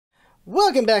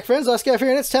Welcome back, friends. Last guy here,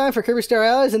 and it's time for Kirby Star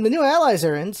Allies, and the new allies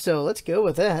are in, so let's go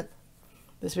with that.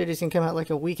 This video's gonna come out like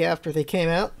a week after they came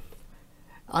out.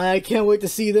 I can't wait to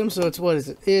see them, so it's, what is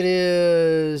it? It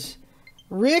is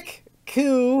Rick,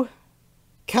 Koo,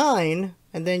 Kine,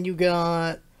 and then you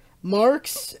got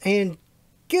Marks and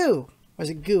Goo. Or is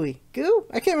it Gooey? Goo?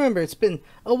 I can't remember. It's been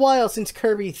a while since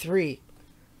Kirby 3.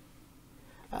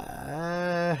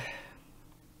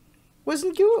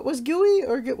 Was Gooey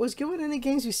in any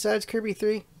games besides Kirby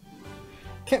 3?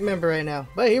 Can't remember right now.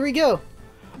 But here we go.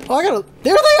 Oh,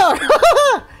 there they are!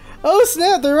 Oh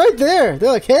snap, they're right there.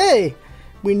 They're like, hey,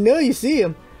 we know you see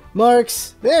him.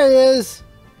 Marks, there he is.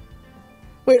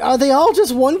 Wait, are they all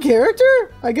just one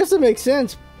character? I guess it makes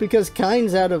sense because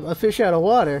Kine's a fish out of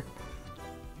water.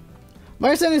 My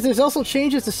understanding is there's also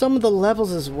changes to some of the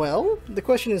levels as well. The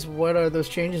question is, what are those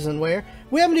changes and where?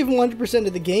 We haven't even 100%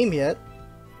 of the game yet.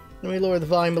 Let me lower the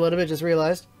volume a little bit, just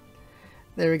realized.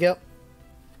 There we go.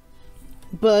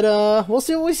 But, we'll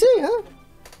see what we see, huh?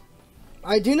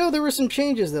 I do know there were some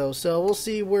changes, though, so we'll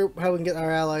see how we can get our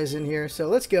allies in here. So,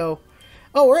 let's go.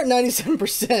 Oh, we're at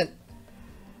 97%.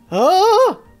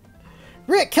 Oh!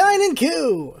 Rick, Kine, and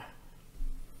Koo!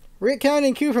 Rick, Kine,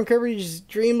 and Koo from Kirby's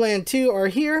Dream Land 2 are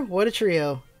here. What a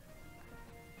trio.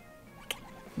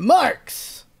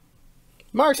 Marks!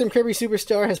 Marks from Kirby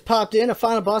Superstar has popped in, a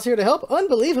final boss here to help.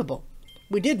 Unbelievable.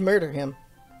 We did murder him.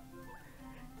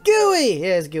 Gooey!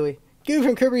 Yeah, it's Gooey. Goo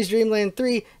from Kirby's Dream Land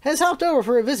 3 has hopped over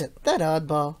for a visit. That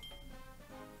oddball.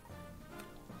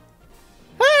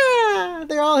 Ah!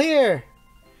 They're all here!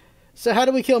 So how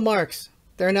do we kill Marks?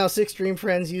 There are now 6 Dream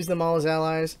Friends. Use them all as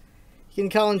allies. You can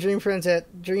call in Dream Friends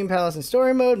at Dream Palace in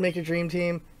Story Mode. Make your Dream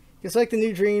Team. You can select the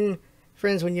new Dream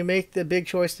Friends when you make the big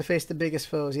choice to face the biggest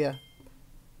foes. Yeah.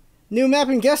 New map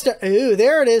and guest star. Ooh,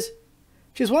 there it is.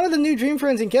 Choose one of the new Dream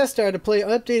Friends and guest star to play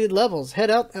updated levels. Head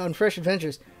out on fresh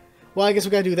adventures. Well, I guess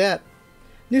we gotta do that.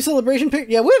 New celebration pick.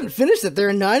 Yeah, we haven't finished it. There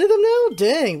are 9 of them now?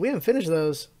 Dang, we haven't finished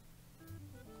those.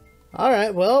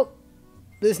 Alright, well,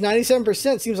 this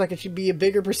 97% seems like it should be a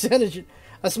bigger percentage.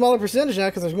 A smaller percentage now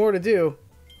because there's more to do.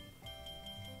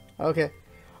 Okay.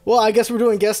 Well, I guess we're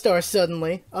doing guest stars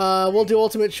suddenly. We'll do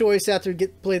ultimate choice after we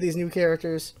play these new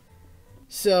characters.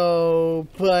 So,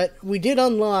 but we did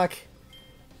unlock...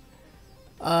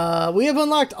 we have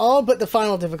unlocked all but the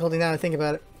final difficulty now I think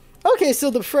about it. Okay, so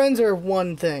the friends are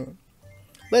one thing.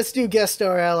 Let's do guest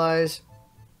star allies.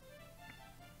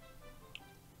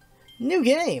 New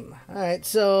game. Alright,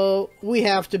 so we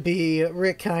have to be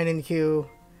Rick, Kine, and Koo.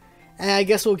 And I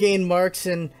guess we'll gain Marks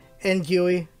and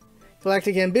Gooey.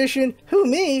 Galactic Ambition. Who,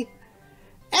 me?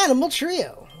 Animal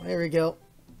Trio. There we go.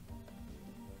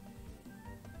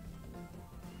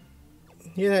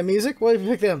 Hear that music? What if you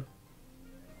pick them?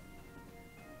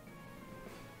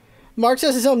 Marks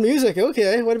has his own music.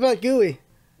 Okay, what about Gooey?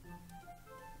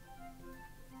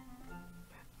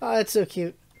 Oh, that's so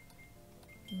cute.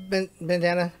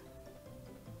 Bandana.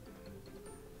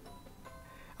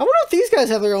 I wonder if these guys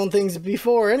have their own things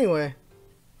before anyway.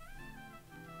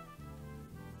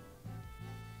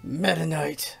 Meta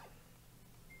Knight.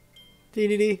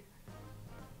 DDD.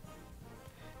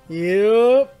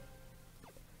 Yup.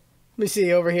 Let me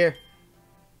see over here.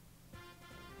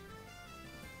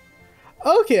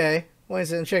 Okay. Wait a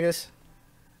second, check this.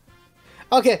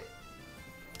 Okay.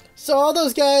 So all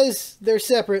those guys, they're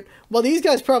separate. Well, these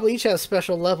guys probably each have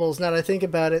special levels now that I think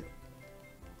about it.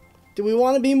 Do we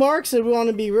want to be Marks or do we want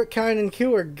to be Rick, Kine, and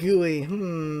Koo or Gooey?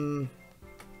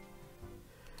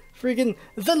 Freaking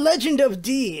The Legend of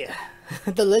D.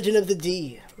 The Legend of the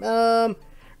D.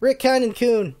 Rick, Kine, and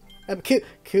Koo.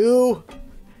 Koo.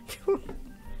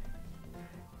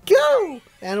 Go!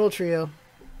 Animal Trio.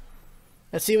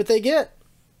 Let's see what they get.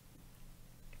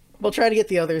 We'll try to get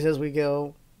the others as we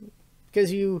go.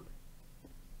 Because you...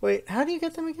 Wait, how do you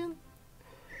get them again?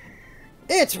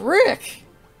 It's Rick!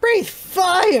 Breathe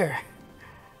fire!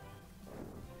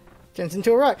 Turns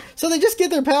into a rock. So they just get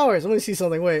their powers. Let me see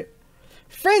something. Wait.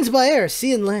 Friends by air,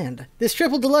 sea and land. This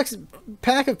triple deluxe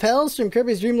pack of pals from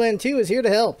Kirby's Dream Land 2 is here to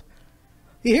help.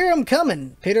 You hear them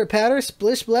coming. Pitter patter,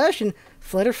 splish splash, and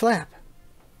flutter flap.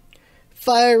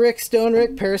 Fire Rick, Stone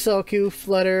Rick, Parasol Koo,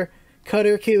 Flutter,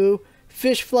 Cutter Koo,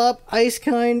 Fish Flop, Ice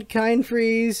Kine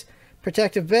Freeze,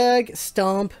 Protective Bag,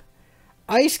 Stomp,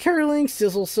 Ice Curling,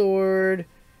 Sizzle Sword.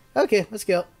 Okay, let's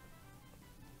go.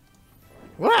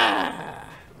 Wah!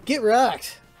 Get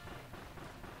rocked.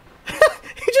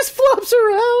 He just flops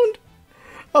around.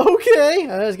 Okay,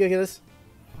 let's go get this.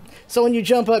 So when you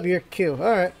jump up, you're Koo.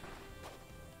 Alright.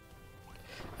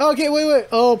 Okay, wait.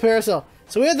 Oh, Parasol.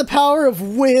 So we have the power of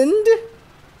wind,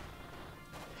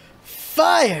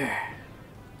 fire,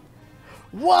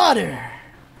 water,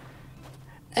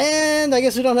 And I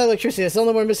guess we don't have electricity. That's the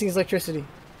only one we're missing is electricity.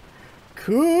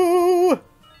 Cool.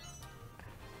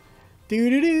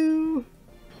 Doo-doo-doo.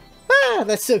 Ah,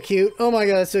 that's so cute. Oh my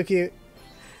god, that's so cute.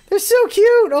 They're so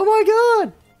cute. Oh my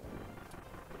god.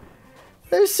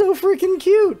 They're so freaking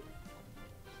cute.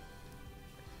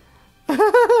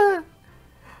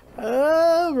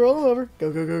 Roll over.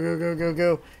 Go, go, go, go, go, go,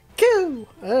 go. Coo!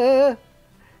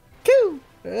 Coo!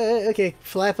 Okay,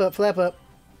 flap up, flap up.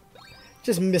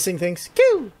 Just missing things.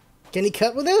 Coo! Can he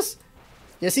cut with this?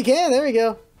 Yes, he can. There we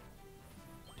go.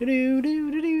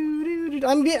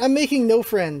 I'm making no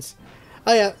friends.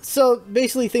 Oh yeah, so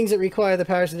basically things that require the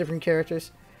powers of different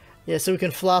characters. Yeah, so we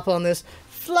can flop on this.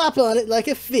 Flop on it like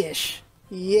a fish.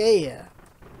 Yeah.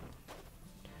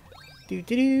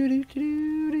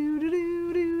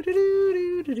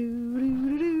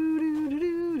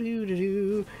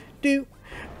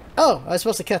 Oh, I was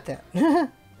supposed to cut that.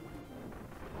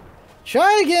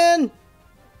 Try again.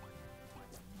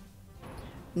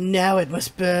 Now it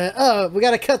must burn. Oh, we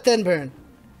gotta cut then burn.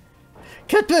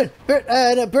 Cut, burn. Burn,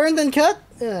 no, burn then cut?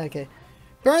 Okay.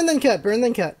 Burn then cut. Burn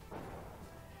then cut.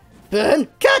 Burn,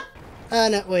 cut!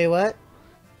 No, wait, what?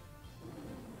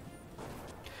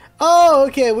 Oh,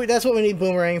 okay, that's what we need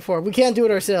Boomerang for. We can't do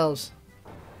it ourselves.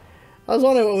 I was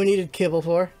wondering what we needed Kibble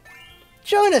for.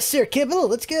 Join us, Sir Kibble.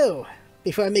 Let's go.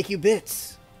 Before I make you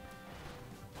bits.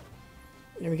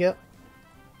 There we go.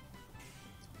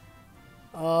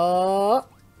 Oh,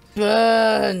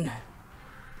 burn.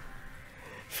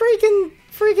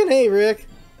 Freaking hey, Rick.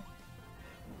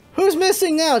 Who's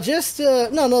missing now? Just,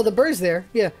 no, the bird's there.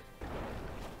 Yeah.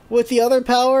 With the other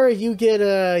power, you get,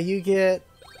 is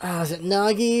it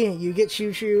Nagi? You get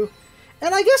Choo Choo.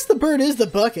 And I guess the bird is the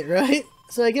bucket, right?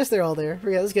 So I guess they're all there.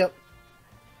 Forget, let's go.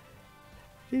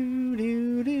 Do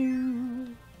do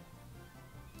do.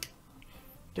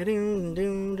 Do do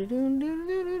do do do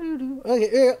do do. Okay,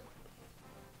 here we go.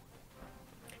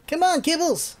 Come on,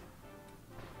 Kibbles.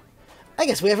 I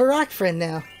guess we have a rock friend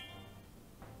now.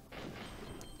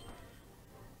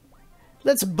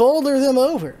 Let's boulder them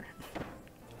over.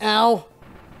 Ow.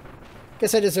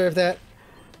 Guess I deserve that.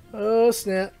 Oh,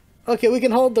 snap. Okay, we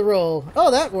can hold the roll. Oh,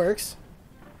 that works.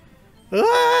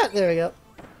 Ah, there we go.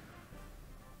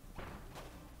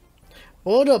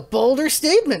 What a boulder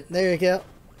statement. There you go.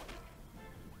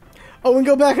 Oh, we can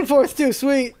go back and forth too.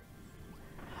 Sweet.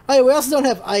 Oh, yeah, we also don't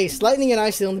have ice. Lightning and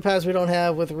ice are the only powers we don't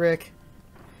have with Rick.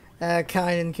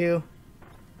 Kind and Q.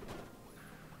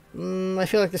 I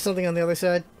feel like there's something on the other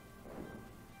side.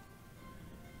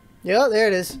 Yeah, there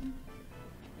it is.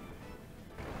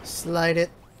 Slide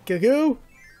it. Goo-goo.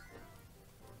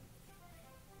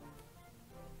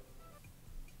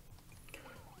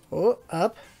 Oh,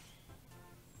 up.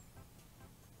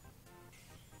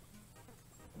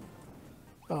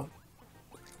 Oh.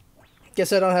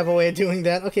 Guess I don't have a way of doing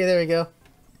that. Okay, there we go.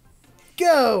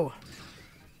 Go!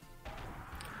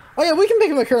 Oh yeah, we can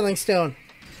make him a curling stone.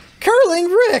 Curling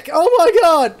Rick! Oh my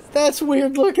god! That's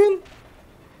weird looking.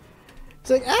 It's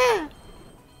like, ah!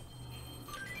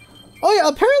 Oh yeah,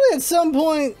 apparently at some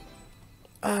point...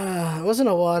 it wasn't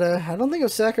Iwata. I don't think it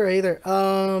was Sakura either.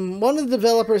 One of the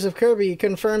developers of Kirby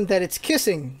confirmed that it's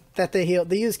kissing that they heal.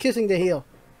 They use kissing to heal.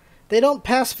 They don't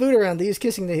pass food around. They use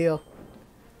kissing to heal.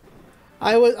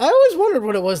 I always wondered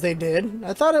what it was they did.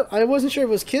 I wasn't sure if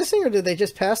it was kissing or did they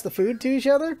just pass the food to each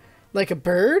other like a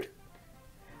bird.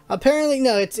 Apparently,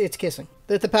 no. It's kissing.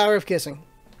 The power of kissing.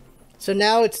 So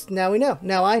now we know.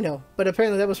 Now I know. But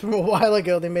apparently that was from a while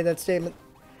ago. They made that statement.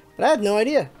 But I had no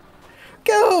idea.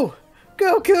 Go!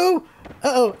 Goku!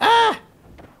 Uh-oh. Ah!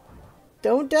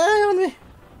 Don't die on me.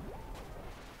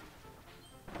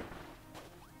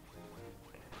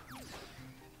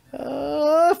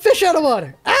 Fish out of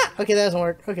water. Ah! Okay, that doesn't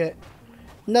work. Okay.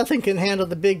 Nothing can handle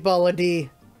the big ball of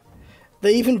D. The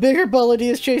even bigger ball of D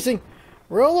is chasing.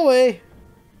 Roll away.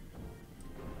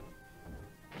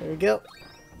 There we go.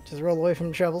 Just roll away from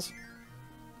the troubles.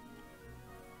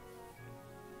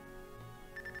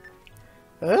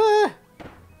 Ah!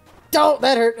 Don't!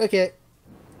 That hurt. Okay.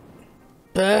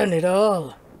 Burn it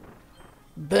all.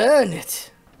 Burn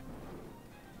it.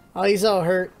 Oh, he's all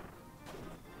hurt.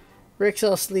 Rick's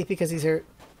all sleepy because he's hurt.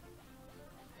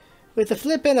 With a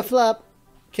flip and a flop.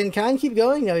 Can Khan keep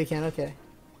going? No, he can't. Okay.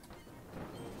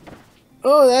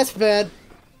 Oh, that's bad.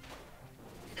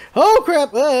 Oh, crap.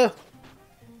 If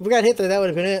we got hit there, that would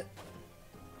have been it.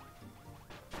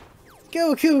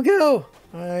 Go, Goku, go.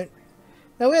 Alright.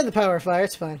 Now we have the power of fire.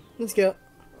 It's fine. Let's go.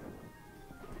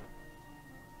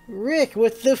 Rick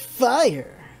with the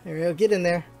fire. There we go. Get in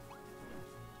there.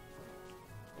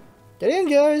 Get in,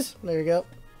 guys. There we go.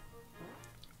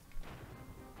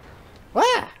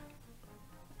 Wah!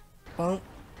 Bump.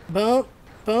 Bump.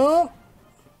 Boom.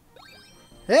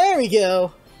 There we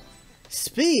go.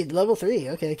 Speed, level 3.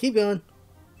 Okay, keep going.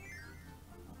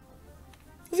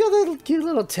 He's got a little cute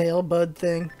little tail bud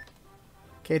thing.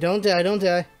 Okay, don't die, don't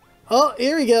die. Oh,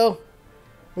 here we go.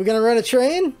 We're gonna run a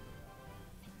train?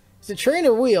 Is it train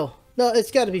or wheel? No,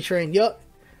 it's gotta be train. Yup.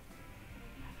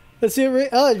 Let's see Rick.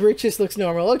 Oh, Rick just looks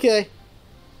normal. Okay.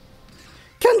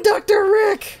 Conductor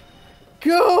Rick!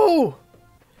 Go!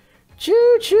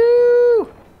 Choo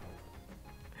choo!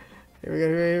 Here we go,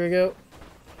 here we go.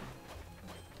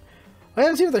 I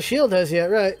haven't seen what the shield does yet,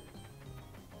 right?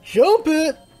 Jump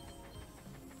it!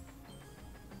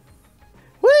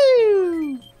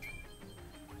 Woo!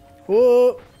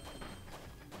 Whoa!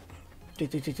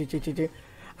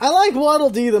 I like Waddle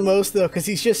Dee the most, though, because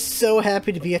he's just so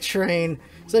happy to be a train.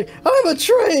 It's like, I'm a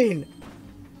train!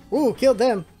 Ooh, killed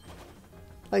them.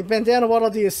 Like, Bandana Waddle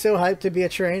Dee is so hyped to be a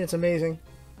train, it's amazing.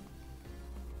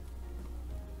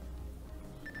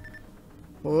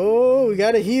 Whoa, we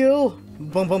gotta heal.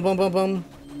 Bum bum bum bum bum.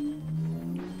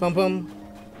 Bum bum.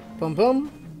 Bum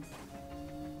bum.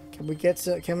 Can we get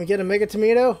a Mega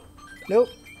Tomato? Nope.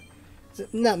 Is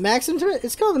it not Maxim Tomato?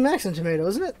 It's called the Maxim Tomato,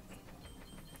 isn't it?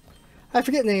 I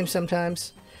forget names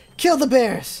sometimes. Kill the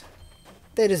bears!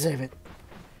 They deserve it.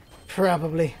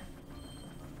 Probably.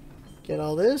 Get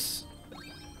all this.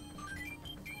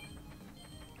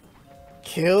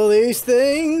 Kill these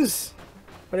things!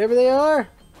 Whatever they are.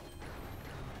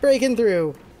 Breaking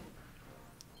through.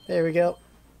 There we go.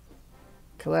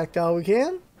 Collect all we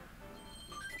can.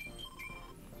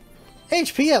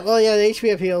 HP up. Oh yeah, the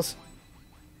HP up heals.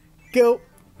 Go.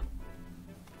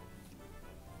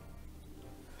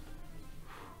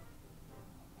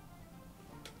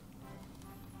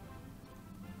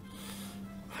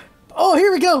 Oh,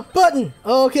 here we go. Button.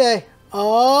 Okay.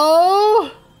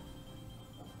 Oh.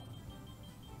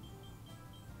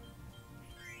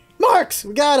 Marks.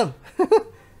 We got him.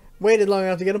 Waited long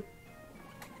enough to get him.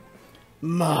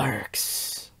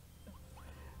 Marks.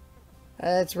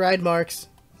 Let's ride Marks.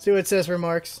 See what it says for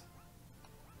Marks.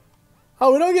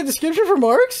 Oh, we don't get a description for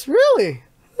Marks? Really?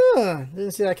 Huh.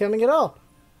 Didn't see that coming at all.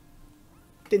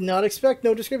 Did not expect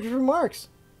no description for Marks.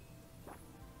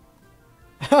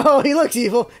 Oh, he looks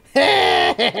evil.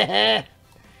 Kick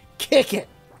it.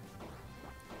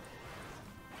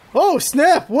 Oh,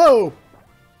 snap. Whoa.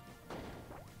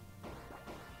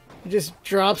 He just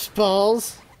drops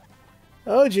balls.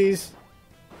 Oh, jeez.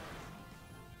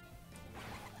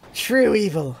 True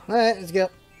evil. Alright, let's go.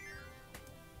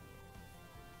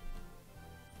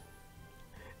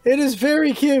 It is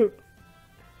very cute.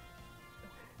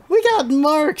 We got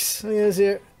Marks. Look at this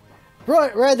here.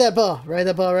 Ride that ball. Ride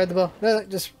that ball. Ride the ball. No,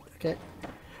 just... Okay.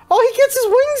 Oh, he gets his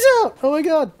wings out. Oh, my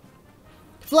God.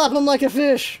 Flap him like a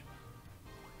fish.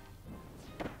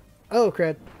 Oh,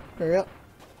 crap. There we go.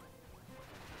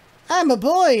 I'm a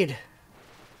Boyd.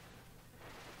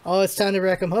 Oh, it's time to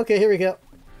wreck him. Okay, here we go.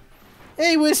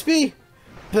 Hey, Wispy.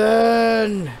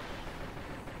 Burn.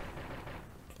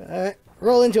 Alright.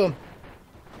 Roll into him.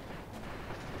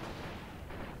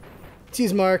 Let's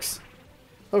use Marks.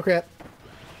 Oh, crap.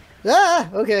 Ah!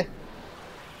 Okay.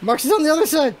 Marks is on the other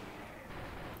side.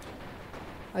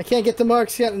 I can't get the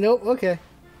Marks yet. Nope. Okay.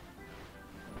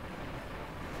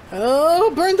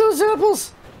 Oh, burn those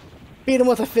apples. Beat him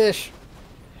with a fish.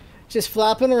 Just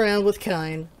flopping around with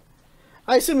Kine.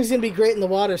 I assume he's going to be great in the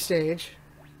water stage.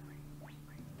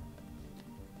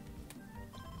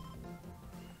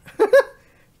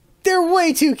 They're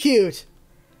way too cute.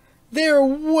 They're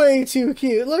way too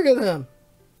cute. Look at them.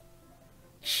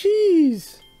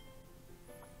 Jeez.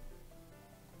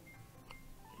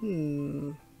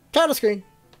 Title screen.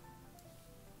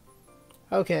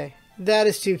 Okay. That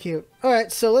is too cute.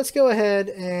 Alright, so let's go ahead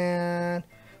and...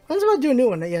 I was about to do a new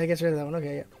one. Yeah, I get rid of that one.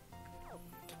 Okay, yeah.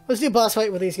 Let's do a boss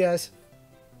fight with these guys.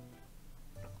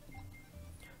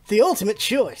 The ultimate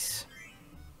choice.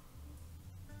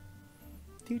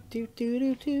 The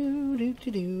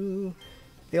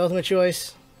ultimate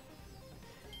choice.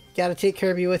 Gotta take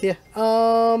Kirby with you.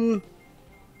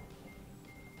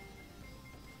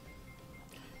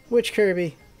 Which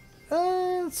Kirby?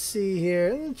 Let's see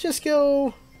here. Let's just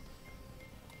go...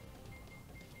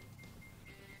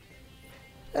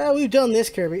 we've done this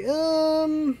Kirby.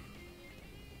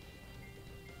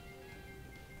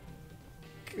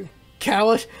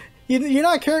 You're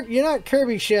not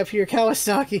Kirby, Chef. You're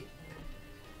Kawasaki.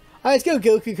 Alright, let's go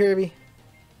Goku Kirby.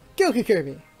 Goku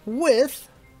Kirby with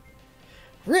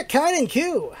Rick, Kine, and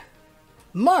Koo,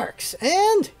 Marks,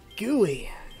 and Gooey.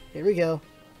 Here we go.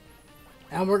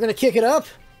 And we're gonna kick it up.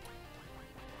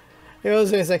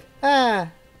 It's like, I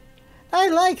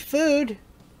like food.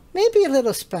 Maybe a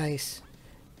little spice.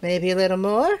 Maybe a little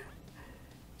more.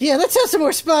 Yeah, let's have some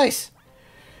more spice.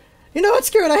 You know what?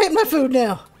 Screw it. I hate my food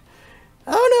now.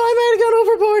 Oh no, I might have gone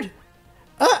overboard.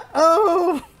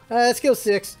 Uh-oh. Let's go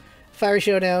 6. Fiery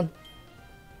Showdown.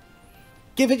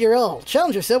 Give it your all.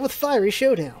 Challenge yourself with Fiery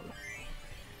Showdown.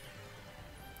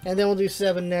 And then we'll do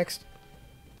 7 next.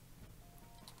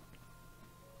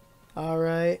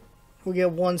 Alright. We get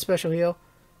 1 special heal.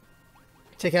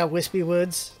 Take out Wispy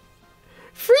Woods.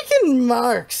 Freaking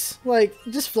Marks! Like,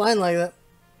 just flying like that.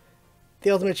 The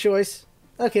ultimate choice.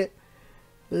 Okay.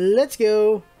 Let's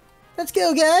go. Let's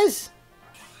go, guys!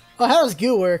 Oh, how does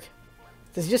Goo work?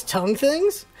 Does he just tongue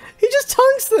things? He just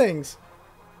tongues things!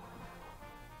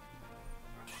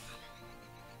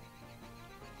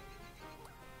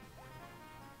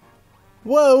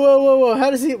 Whoa, whoa, whoa, whoa. How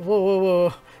does he... Whoa, whoa,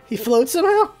 whoa. He floats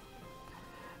somehow?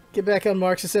 Get back on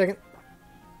Marks a second.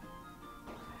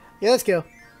 Yeah, let's go.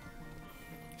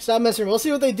 Stop messing around. We'll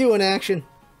see what they do in action.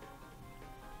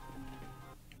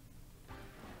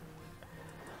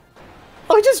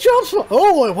 Oh, he just drops...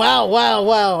 Oh, wow, wow,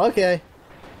 wow. Okay.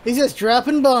 He's just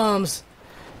dropping bombs.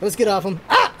 Let's get off him.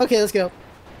 Ah! Okay, let's go.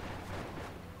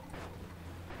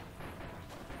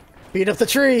 Beat up the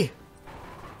tree.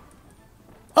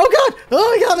 Oh, God!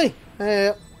 Oh, he got me!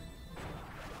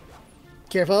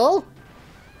 Careful.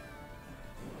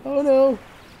 Oh, no.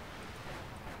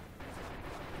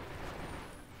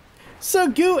 So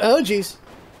Goo... Oh, jeez.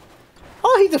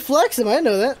 Oh, he deflects him. I didn't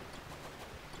know that.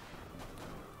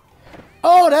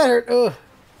 Oh, that hurt. Ugh.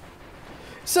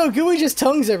 So Gooey just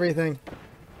tongues everything.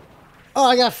 Oh,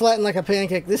 I got flattened like a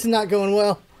pancake. This is not going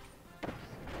well.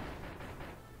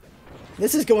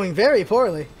 This is going very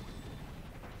poorly.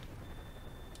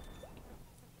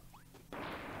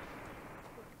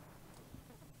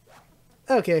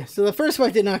 Okay, so the first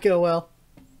fight did not go well.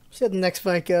 See how the next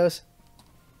fight goes.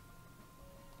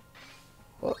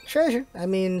 Well, treasure. I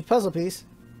mean, puzzle piece.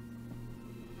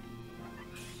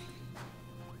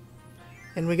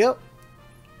 In we go.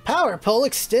 Power Pole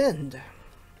Extend.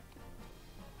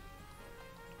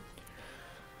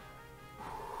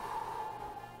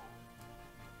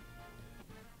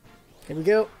 Here we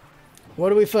go.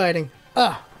 What are we fighting?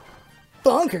 Ah!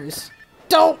 Bonkers!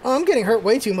 Don't! Oh, I'm getting hurt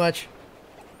way too much.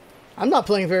 I'm not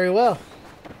playing very well.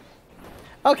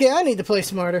 Okay, I need to play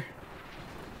smarter.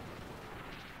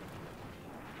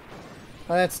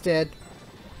 Oh, that's dead.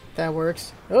 That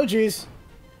works. Oh, jeez.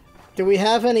 Do we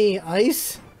have any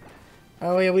ice?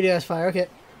 Oh, yeah, we do have fire. Okay.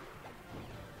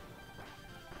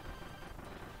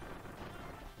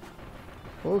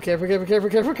 Oh, careful, careful, careful,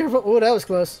 careful, careful. Oh, that was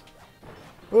close.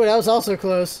 Oh, that was also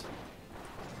close.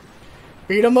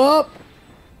 Beat him up!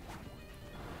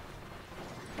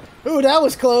 Ooh, that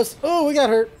was close. Oh, we got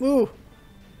hurt. Ooh.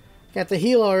 Got the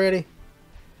heal already.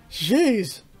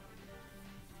 Jeez.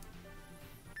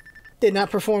 Did not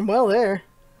perform well there.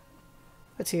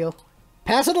 Let's heal.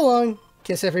 Pass it along.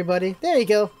 Kiss everybody. There you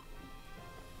go.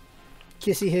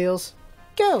 Kissy heals.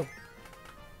 Go.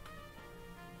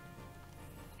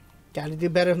 Gotta do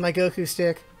better with my Goku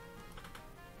stick.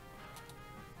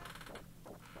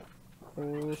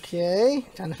 Okay.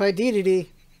 Time to fight DDD.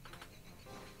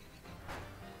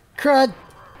 Crud!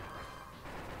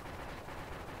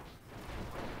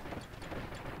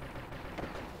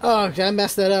 Oh, I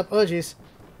messed that up. Oh, jeez.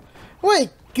 Wait,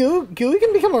 Gooey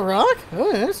can become a rock?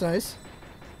 Oh, yeah, that's nice.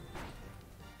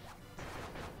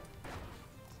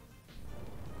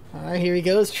 Alright, here he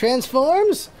goes.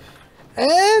 Transforms.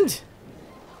 And...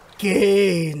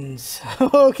 gains.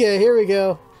 Okay, here we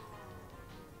go.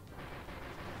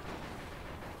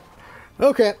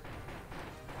 Okay.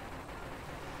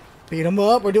 Beat him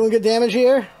up. We're doing good damage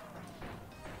here.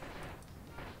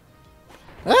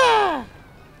 Ah!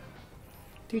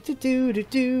 Do do do do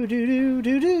do do do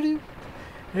do do do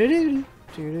do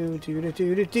do do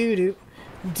do do do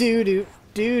do do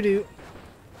do do.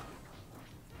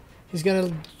 He's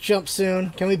gonna jump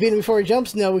soon. Can we beat him before he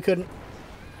jumps? No, we couldn't.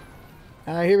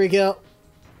 Alright, here we go.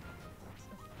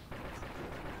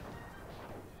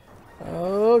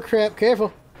 Oh crap,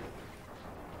 careful.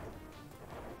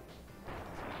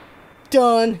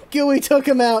 Done. Gooey took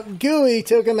him out. Gooey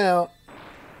took him out.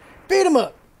 Beat him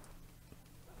up.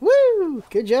 Woo!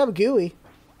 Good job, Gooey.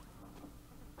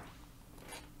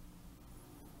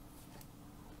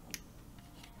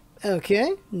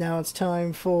 Okay, now it's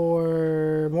time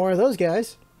for more of those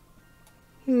guys.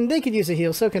 They could use a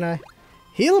heal, so can I.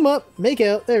 Heal them up. Make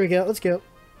out. There we go. Let's go.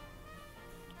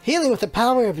 Healing with the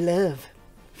power of love.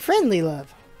 Friendly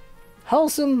love.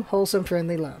 Wholesome, wholesome,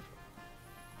 friendly love.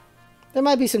 There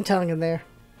might be some tongue in there.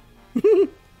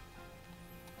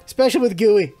 Especially with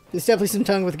Gooey. There's definitely some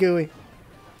tongue with Gooey.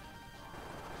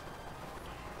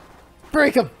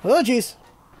 Break him! Oh, jeez.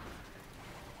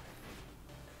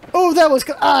 Oh, that was...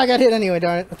 Ah, I got hit anyway,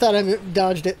 darn it. I thought I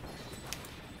dodged it.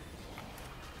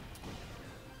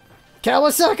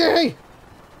 Kawasaki!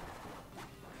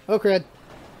 Oh, crud.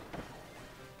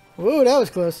 Ooh, that was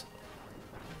close.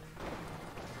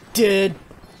 Dead.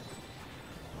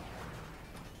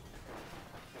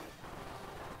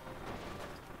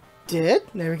 Dead.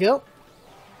 There we go.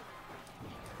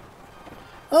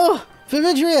 Oh,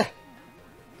 Vividria!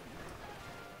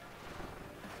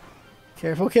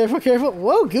 Careful, careful, careful.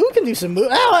 Whoa, Goo can do some moves.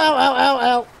 Ow, ow, ow, ow,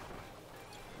 ow.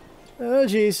 Oh,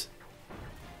 jeez.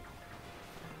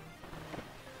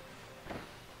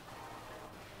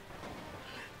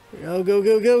 Go, go,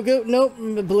 go, go, go. Nope,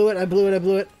 I blew it, I blew it, I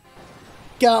blew it.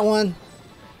 Got one.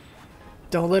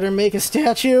 Don't let her make a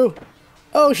statue.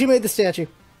 Oh, she made the statue.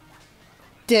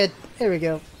 Dead. There we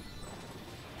go.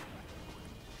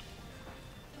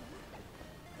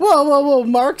 Whoa, whoa, whoa.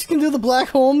 Marks can do the black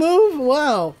hole move?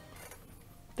 Wow.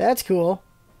 That's cool.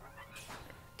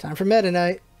 Time for Meta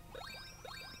Knight.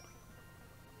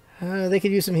 They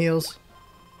could use some heals.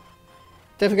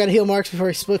 Definitely got to heal Marks before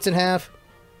he splits in half.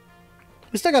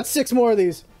 We still got 6 more of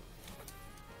these.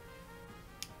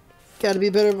 Gotta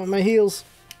be better with my heals.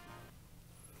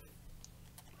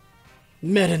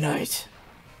 Meta Knight.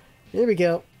 Here we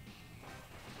go.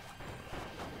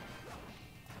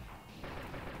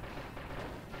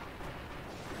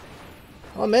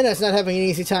 Oh, Meta Knight's not having an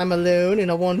easy time alone in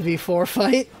a 1v4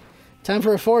 fight. Time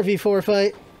for a 4v4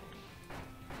 fight.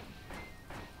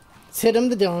 Let's hit him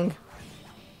the dong.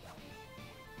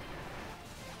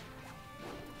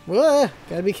 Whoa,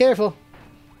 gotta be careful.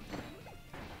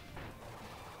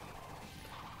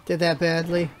 Did that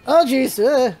badly. Oh,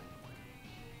 jeez.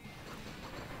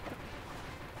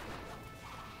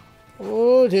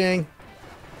 Oh, dang.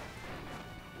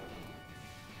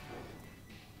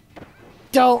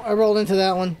 Don't! I rolled into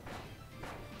that one.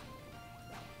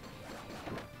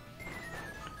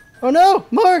 Oh no!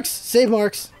 Marks! Save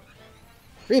Marks.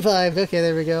 Revived. Okay,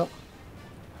 there we go.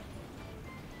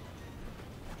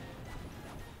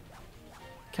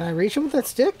 Can I reach him with that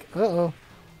stick? Uh-oh.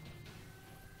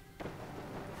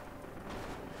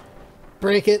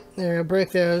 Break it. There, I'll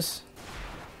break those.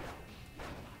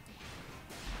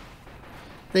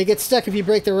 They get stuck if you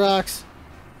break the rocks.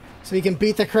 So you can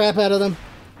beat the crap out of them.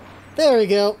 There we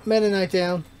go. Meta Knight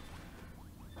down.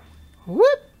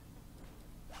 Whoop!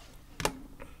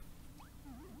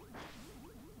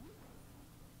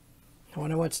 I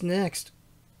wonder what's next.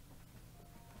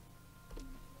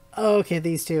 Okay,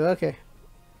 these two. Okay.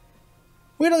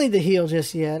 We don't need to heal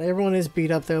just yet. Everyone is beat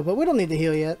up though, but we don't need to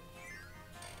heal yet.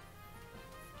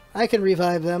 I can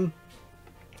revive them.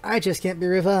 I just can't be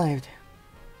revived.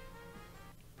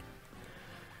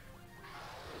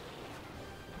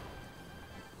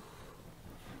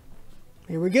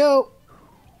 Here we go.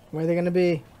 Where are they going to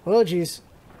be? Oh, jeez.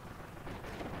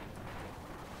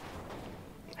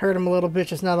 Hurt him a little bit,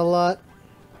 just not a lot.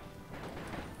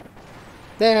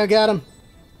 There, I got him.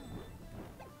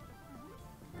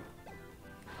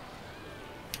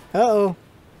 Uh-oh.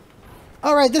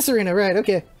 Alright, this arena, right,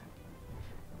 okay.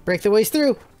 Break the ways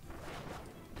through.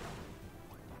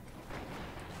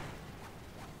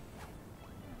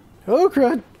 Oh,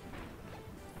 crud.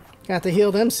 Got to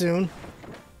heal them soon.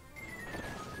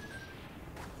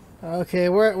 Okay,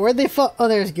 where'd they fall? Oh,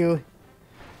 there's Goo.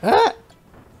 Ah!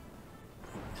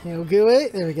 Heal Gooey.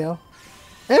 There we go.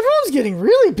 Everyone's getting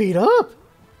really beat up.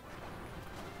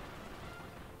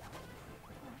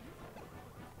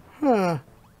 Huh.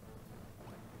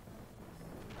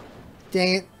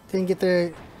 Dang it. Didn't get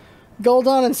their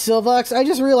Goldon and Silvox. I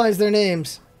just realized their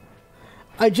names.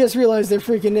 I just realized their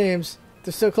freaking names.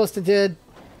 They're so close to dead.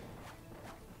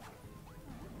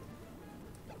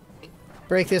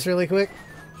 Break this really quick.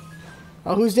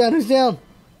 Oh, who's down? Who's down?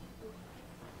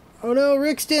 Oh no,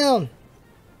 Rick's down.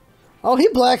 Oh, he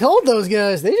black holed those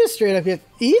guys. They just straight up get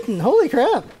eaten. Holy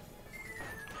crap.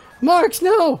 Marks,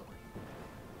 no!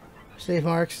 Save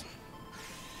Marks.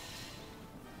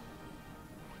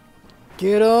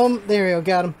 Get him. There we go,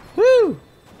 got him. Woo!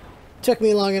 Took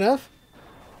me long enough.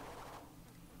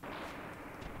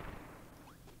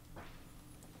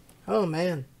 Oh,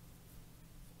 man.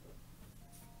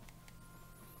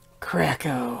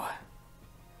 Krakow.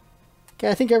 Okay,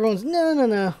 I think everyone's...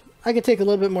 No. I can take a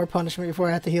little bit more punishment before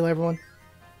I have to heal everyone.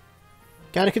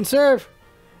 Gotta conserve.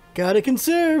 Gotta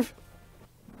conserve.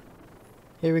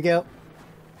 Here we go.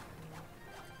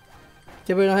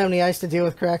 Did we don't have any ice to deal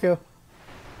with Krakow?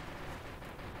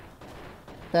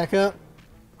 Back up.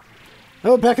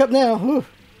 Oh, back up now. Whew.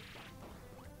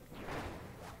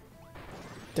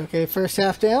 Okay, first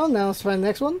half down. Now let's find the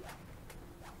next one.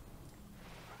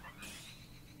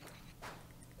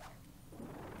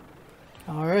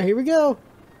 Alright, here we go.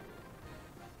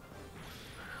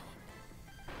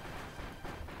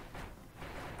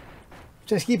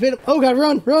 Just keep it. Oh god,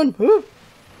 run, run! Woo.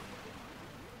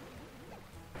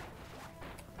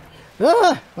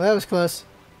 Ah! Well, that was close.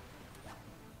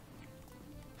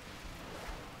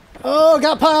 Oh,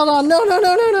 got piled on. No, no,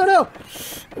 no, no, no,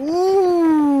 no.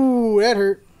 Ooh, that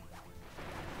hurt.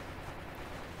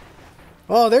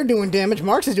 Oh, they're doing damage.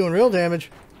 Marks is doing real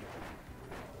damage.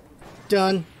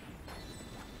 Done.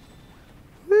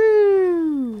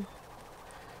 Woo!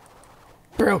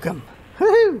 Broke him.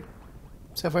 Woohoo!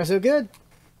 So far, so good.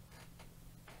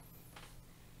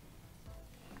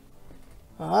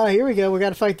 Ah, here we go. We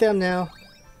gotta fight them now.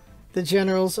 The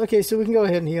generals. Okay, so we can go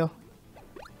ahead and heal.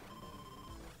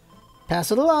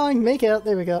 Pass it along. Make out.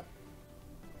 There we go.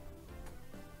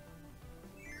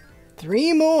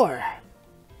 3 more.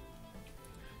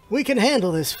 We can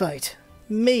handle this fight.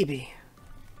 Maybe.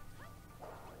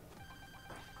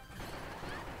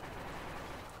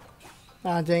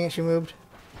 Ah, dang it. She moved.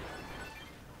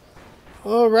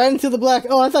 Oh, right into the black.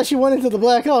 Oh, I thought she went into the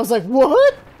black hole. I was like,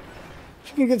 what?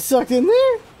 She can get sucked in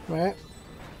there? Right.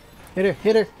 Hit her,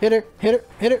 hit her, hit her, hit her,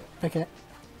 hit her. Okay.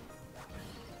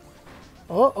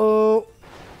 Uh-oh.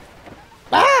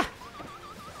 Ah!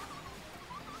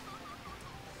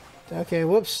 Okay,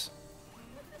 whoops.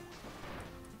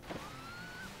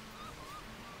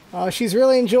 Oh, she's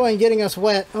really enjoying getting us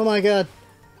wet. Oh my god.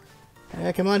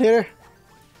 Yeah, come on, hit her.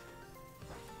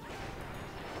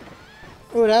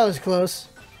 Oh, that was close.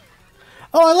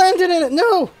 Oh, I landed in it!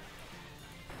 No!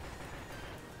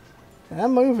 That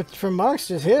move from Marks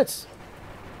just hits.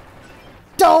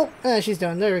 Don't! Ah, she's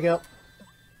done. There we go.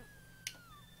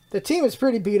 The team is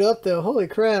pretty beat up, though. Holy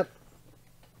crap.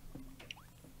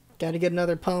 Gotta get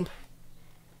another pump.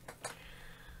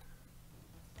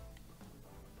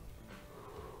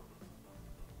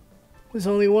 There's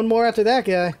only one more after that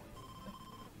guy.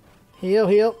 Heal,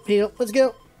 heal, heal. Let's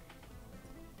go.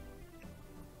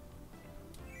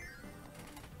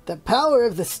 The power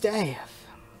of the staff.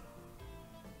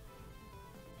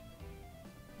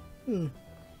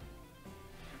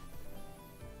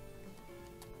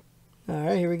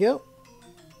 Alright, here we go.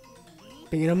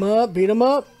 Beat him up, beat him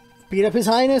up. Beat up his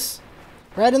highness.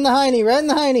 Right in the hiney, right in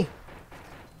the hiney.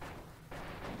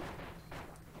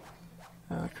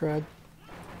 Oh, crud.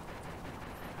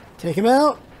 Take him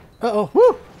out. Uh-oh,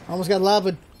 woo! Almost got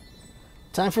lobbered.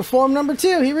 Time for form number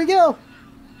 2, here we go.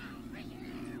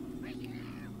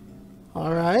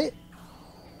 Alright.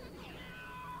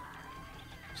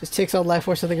 Just takes all life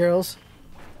force of the girls.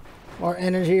 Or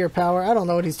energy or power. I don't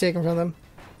know what he's taking from them.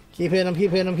 Keep hitting him,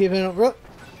 keep hitting him, keep hitting him.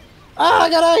 Ah, I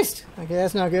got iced! Okay,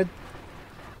 that's not good.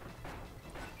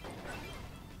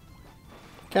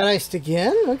 Got iced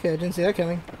again? Okay, I didn't see that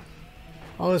coming.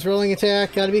 Oh, this rolling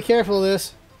attack. Gotta be careful of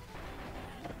this.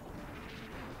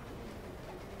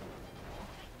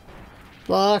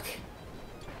 Block.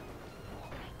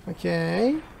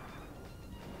 Okay.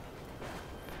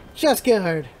 Just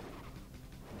guard.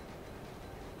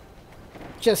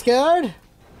 Just guard.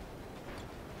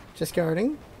 Just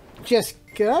guarding. Just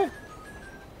guard.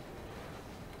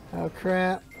 Oh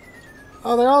crap.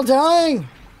 Oh, they're all dying.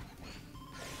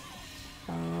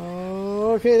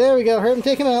 Oh, okay, there we go. Hurt him,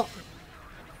 take him out.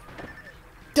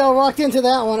 Oh, walked into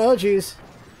that one. Oh, jeez.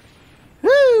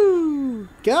 Woo!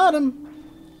 Got him.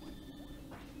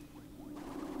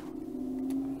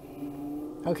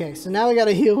 Okay, so now we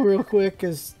gotta heal real quick,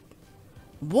 because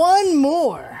one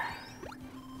more.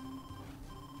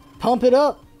 Pump it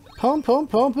up. Pump,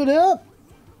 pump, pump it up.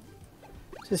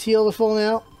 Just heal the full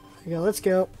now. There you go, let's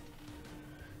go.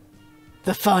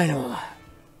 The final.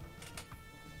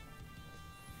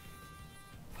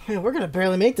 Yeah, we're gonna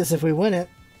barely make this if we win it.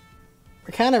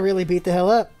 We're kind of really beat the hell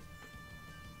up.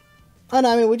 Oh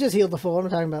no, I mean, we just healed the full. What am I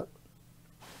talking about?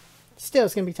 Still,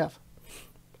 it's gonna be tough.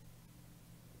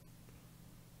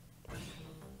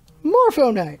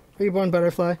 Morpho Knight. Reborn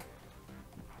Butterfly.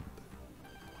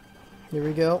 Here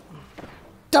we go.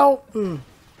 Don't!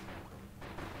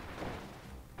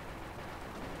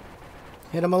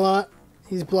 Hit him a lot.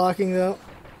 He's blocking though.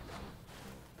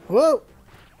 Whoa!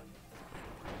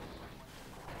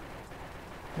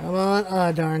 Come on.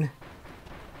 Ah, darn.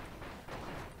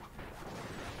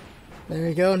 There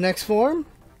we go. Next form.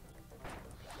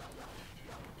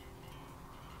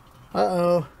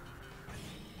 Uh-oh.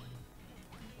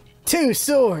 2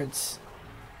 swords.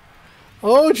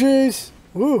 Oh, jeez.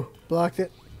 Woo. Blocked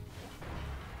it.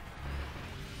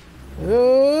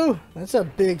 Oh, that's a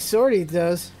big sword he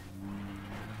does.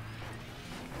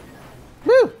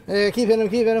 Woo. Hey, keep hitting him,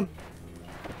 keep hitting him.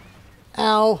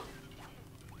 Ow.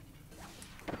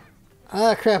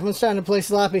 Ah, crap. I'm starting to play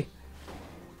sloppy.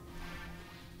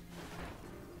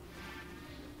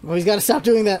 Oh, he's got to stop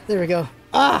doing that. There we go.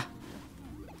 Ah!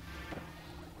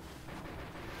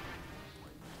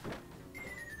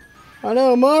 Oh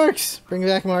no, Marks! Bring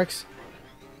back Marks.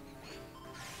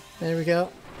 There we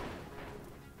go.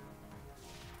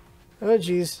 Oh,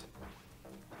 jeez.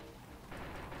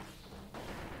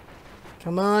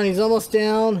 Come on, he's almost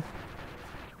down.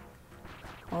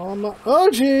 Oh,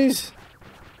 jeez.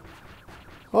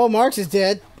 Oh, Marks is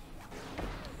dead.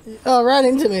 Oh, right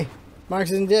into me.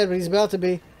 Marks isn't dead, but he's about to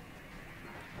be.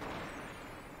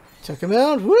 Took him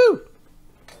out. Woo!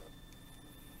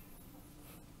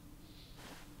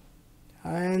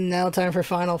 And now time for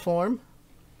final form.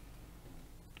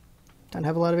 Don't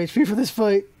have a lot of HP for this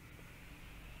fight.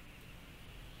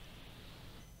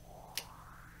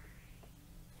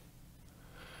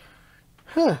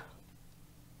 Huh.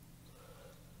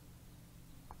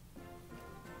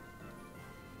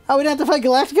 Oh, we don't have to fight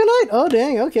Galactica Knight? Oh,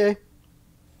 dang, okay.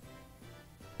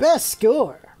 Best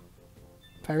score.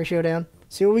 Pirate Showdown.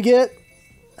 See what we get.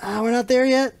 Ah, we're not there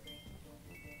yet.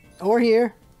 Or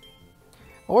here.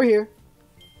 Or here.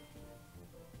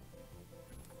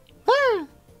 Ah!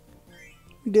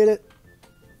 We did it.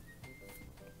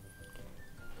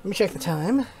 Let me check the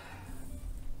time.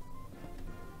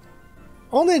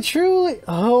 Only a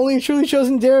truly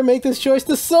chosen dare make this choice.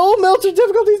 The Soul Melter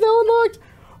difficulty is now unlocked.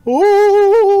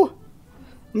 Ooh!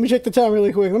 Let me check the time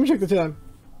really quick. Let me check the time.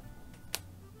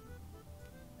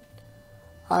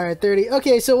 Alright, 30.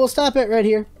 Okay, so we'll stop it right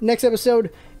here. Next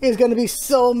episode is going to be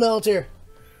Soul Melter.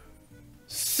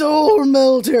 Soul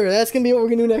Melter! That's going to be what we're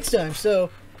going to do next time. So,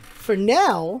 for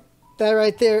now, that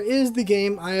right there is the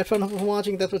game. I had fun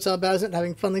watching. That's what's up about it.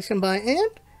 Having fun things come by. And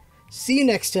see you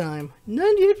next time.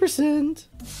 98%.